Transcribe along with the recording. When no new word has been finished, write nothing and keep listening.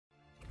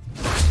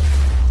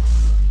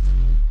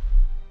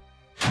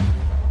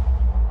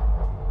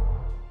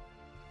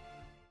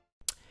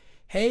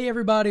Hey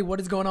everybody, what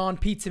is going on?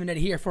 Pete Simonetti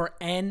here for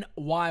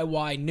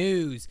NYY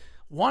News.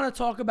 Want to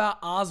talk about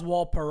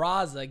Oswald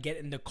Peraza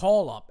getting the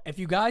call up. If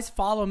you guys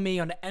follow me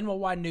on the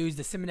NYY News,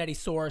 the Simonetti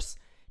Source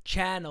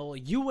channel,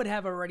 you would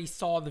have already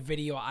saw the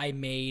video I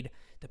made,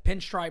 the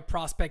Pinstripe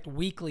Prospect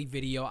Weekly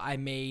video I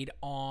made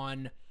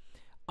on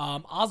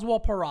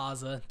Oswald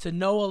Peraza to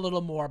know a little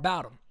more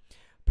about him.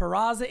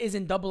 Peraza is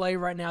in AA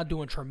right now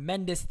doing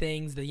tremendous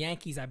things. The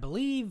Yankees, I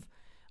believe,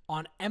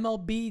 on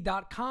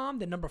MLB.com,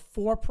 the number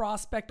 4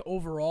 prospect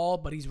overall,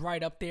 but he's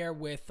right up there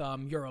with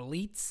your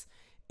elites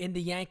in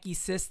the Yankee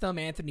system.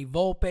 Anthony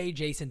Volpe,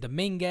 Jason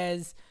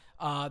Dominguez,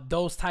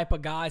 those type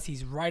of guys.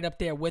 He's right up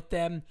there with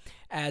them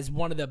as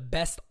one of the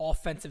best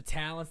offensive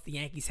talents the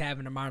Yankees have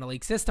in the minor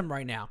league system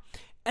right now.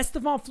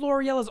 Estevan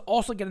Florial is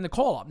also getting the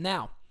call up.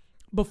 Now,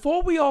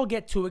 before we all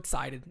get too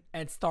excited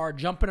and start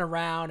jumping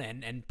around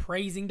and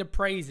praising the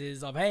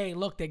praises of, hey,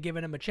 look, they're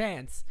giving him a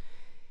chance,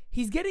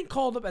 he's getting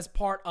called up as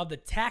part of the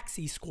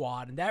taxi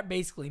squad, and that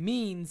basically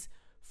means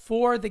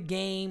for the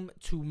game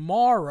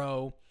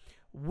tomorrow,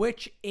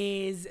 which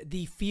is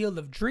the Field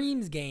of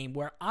Dreams game,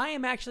 where I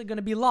am actually going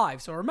to be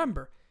live. So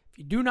remember, if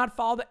you do not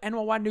follow the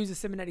NYY News,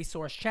 the Simonetti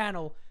Source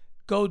channel,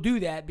 go do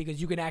that because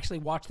you can actually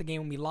watch the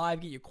game with me live,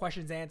 get your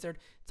questions answered.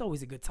 It's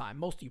always a good time.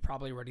 Most of you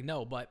probably already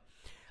know, but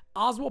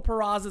Oswald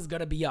Peraza is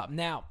going to be up.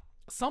 Now,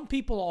 some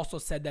people also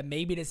said that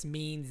maybe this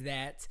means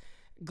that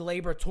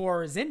Gleyber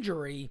Torres'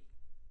 injury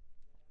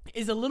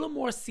is a little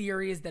more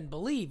serious than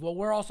believed. Well,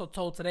 we're also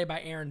told today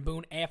by Aaron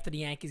Boone after the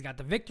Yankees got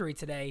the victory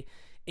today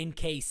in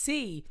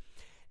KC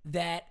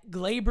that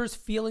Gleyber's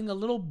feeling a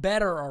little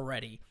better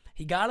already.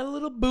 He got a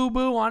little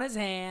boo-boo on his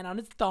hand, on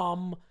his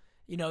thumb.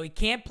 You know, he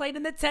can't play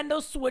the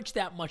Nintendo Switch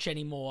that much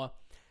anymore.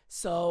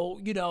 So,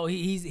 you know,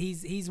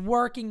 he's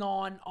working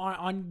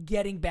on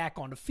getting back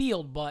on the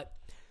field. But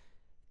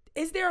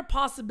is there a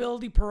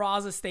possibility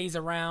Peraza stays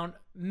around?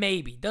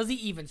 Maybe. Does he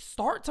even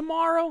start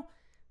tomorrow?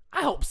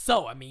 I hope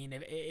so. I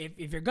mean,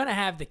 if you're going to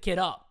have the kid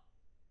up,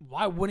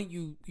 why wouldn't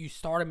you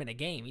start him in a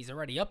game? He's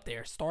already up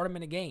there. Start him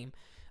in a game.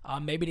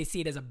 Maybe they see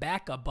it as a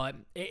backup, but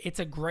it's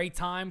a great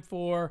time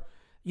for,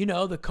 you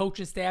know, the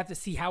coaching staff to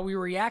see how he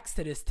reacts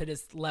to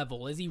this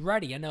level. Is he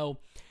ready? I know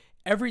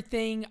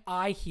everything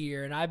I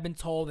hear, and I've been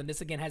told, and this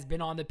again has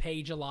been on the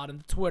page a lot on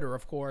the Twitter,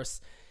 of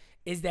course,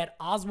 is that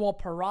Oswald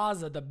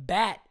Peraza, the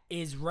bat,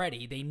 is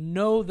ready. They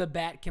know the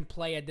bat can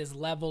play at this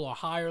level or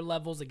higher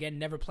levels. Again,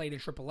 never played in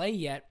AAA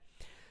yet.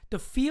 The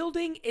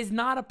fielding is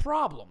not a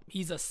problem.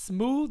 He's a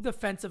smooth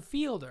defensive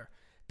fielder.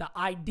 The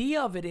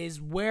idea of it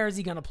is, where is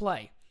he going to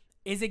play?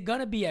 Is it going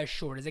to be at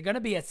short? Is it going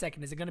to be at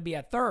second? Is it going to be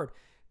at third?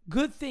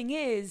 Good thing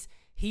is,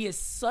 he is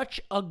such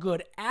a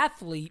good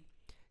athlete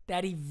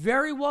that he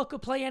very well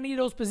could play any of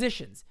those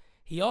positions.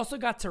 He also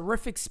got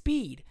terrific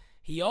speed.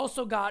 He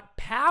also got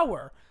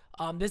power.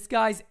 This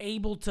guy's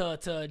able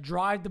to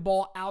drive the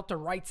ball out to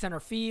right center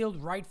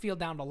field, right field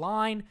down the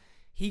line.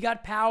 He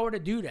got power to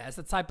do that. That's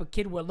the type of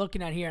kid we're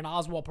looking at here in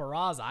Oswald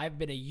Peraza. I've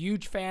been a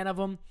huge fan of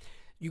him.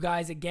 You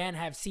guys, again,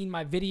 have seen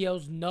my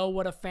videos, know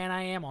what a fan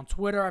I am. On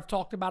Twitter, I've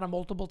talked about him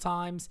multiple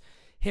times.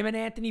 Him and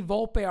Anthony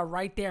Volpe are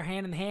right there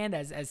hand in hand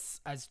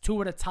as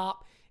two of the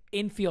top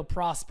infield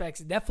prospects.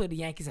 Definitely the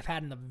Yankees have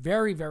had in a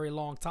very, very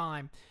long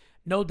time.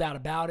 No doubt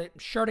about it. I'm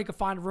sure they could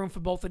find room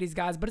for both of these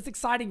guys, but it's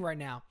exciting right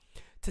now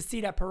to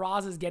see that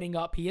Peraza is getting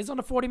up. He is on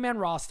a 40-man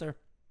roster.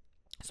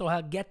 So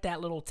he'll get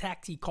that little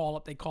taxi call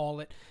up, they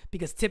call it,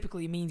 because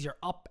typically it means you're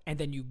up and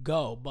then you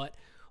go. But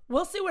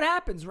we'll see what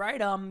happens,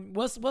 right?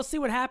 We'll see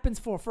what happens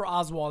for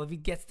Oswald if he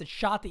gets the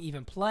shot to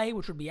even play,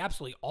 which would be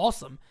absolutely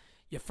awesome.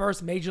 Your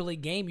first major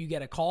league game, you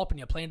get a call up and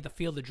you're playing at the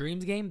Field of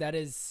Dreams game. That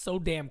is so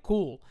damn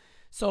cool.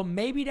 So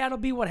maybe that'll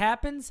be what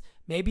happens.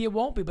 Maybe it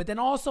won't be. But then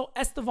also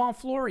Estevan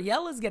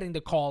Florial is getting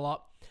the call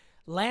up.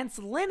 Lance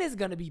Lynn is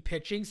going to be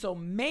pitching, so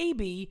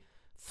maybe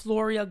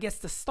Florial gets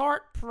to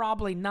start.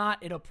 Probably not.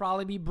 It'll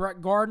probably be Brett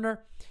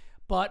Gardner,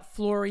 but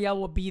Florial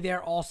will be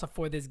there also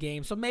for this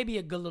game. So maybe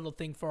a good little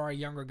thing for our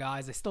younger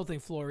guys. I still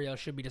think Florial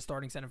should be the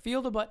starting center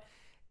fielder, but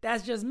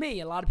that's just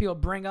me. A lot of people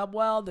bring up,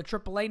 well, the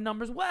AAA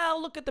numbers.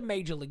 Well, look at the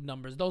major league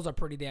numbers. Those are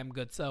pretty damn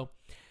good. So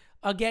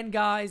again,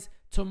 guys,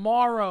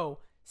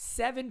 tomorrow,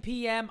 7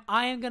 p.m.,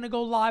 I am going to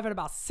go live at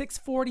about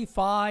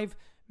 6:45.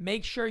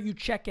 Make sure you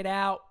check it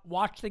out.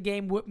 Watch the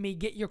game with me.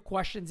 Get your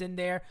questions in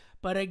there.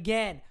 But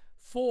again,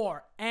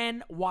 for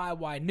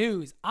NYY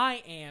News,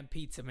 I am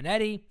Pete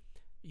Simonetti.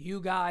 You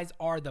guys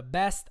are the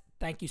best.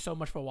 Thank you so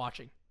much for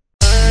watching.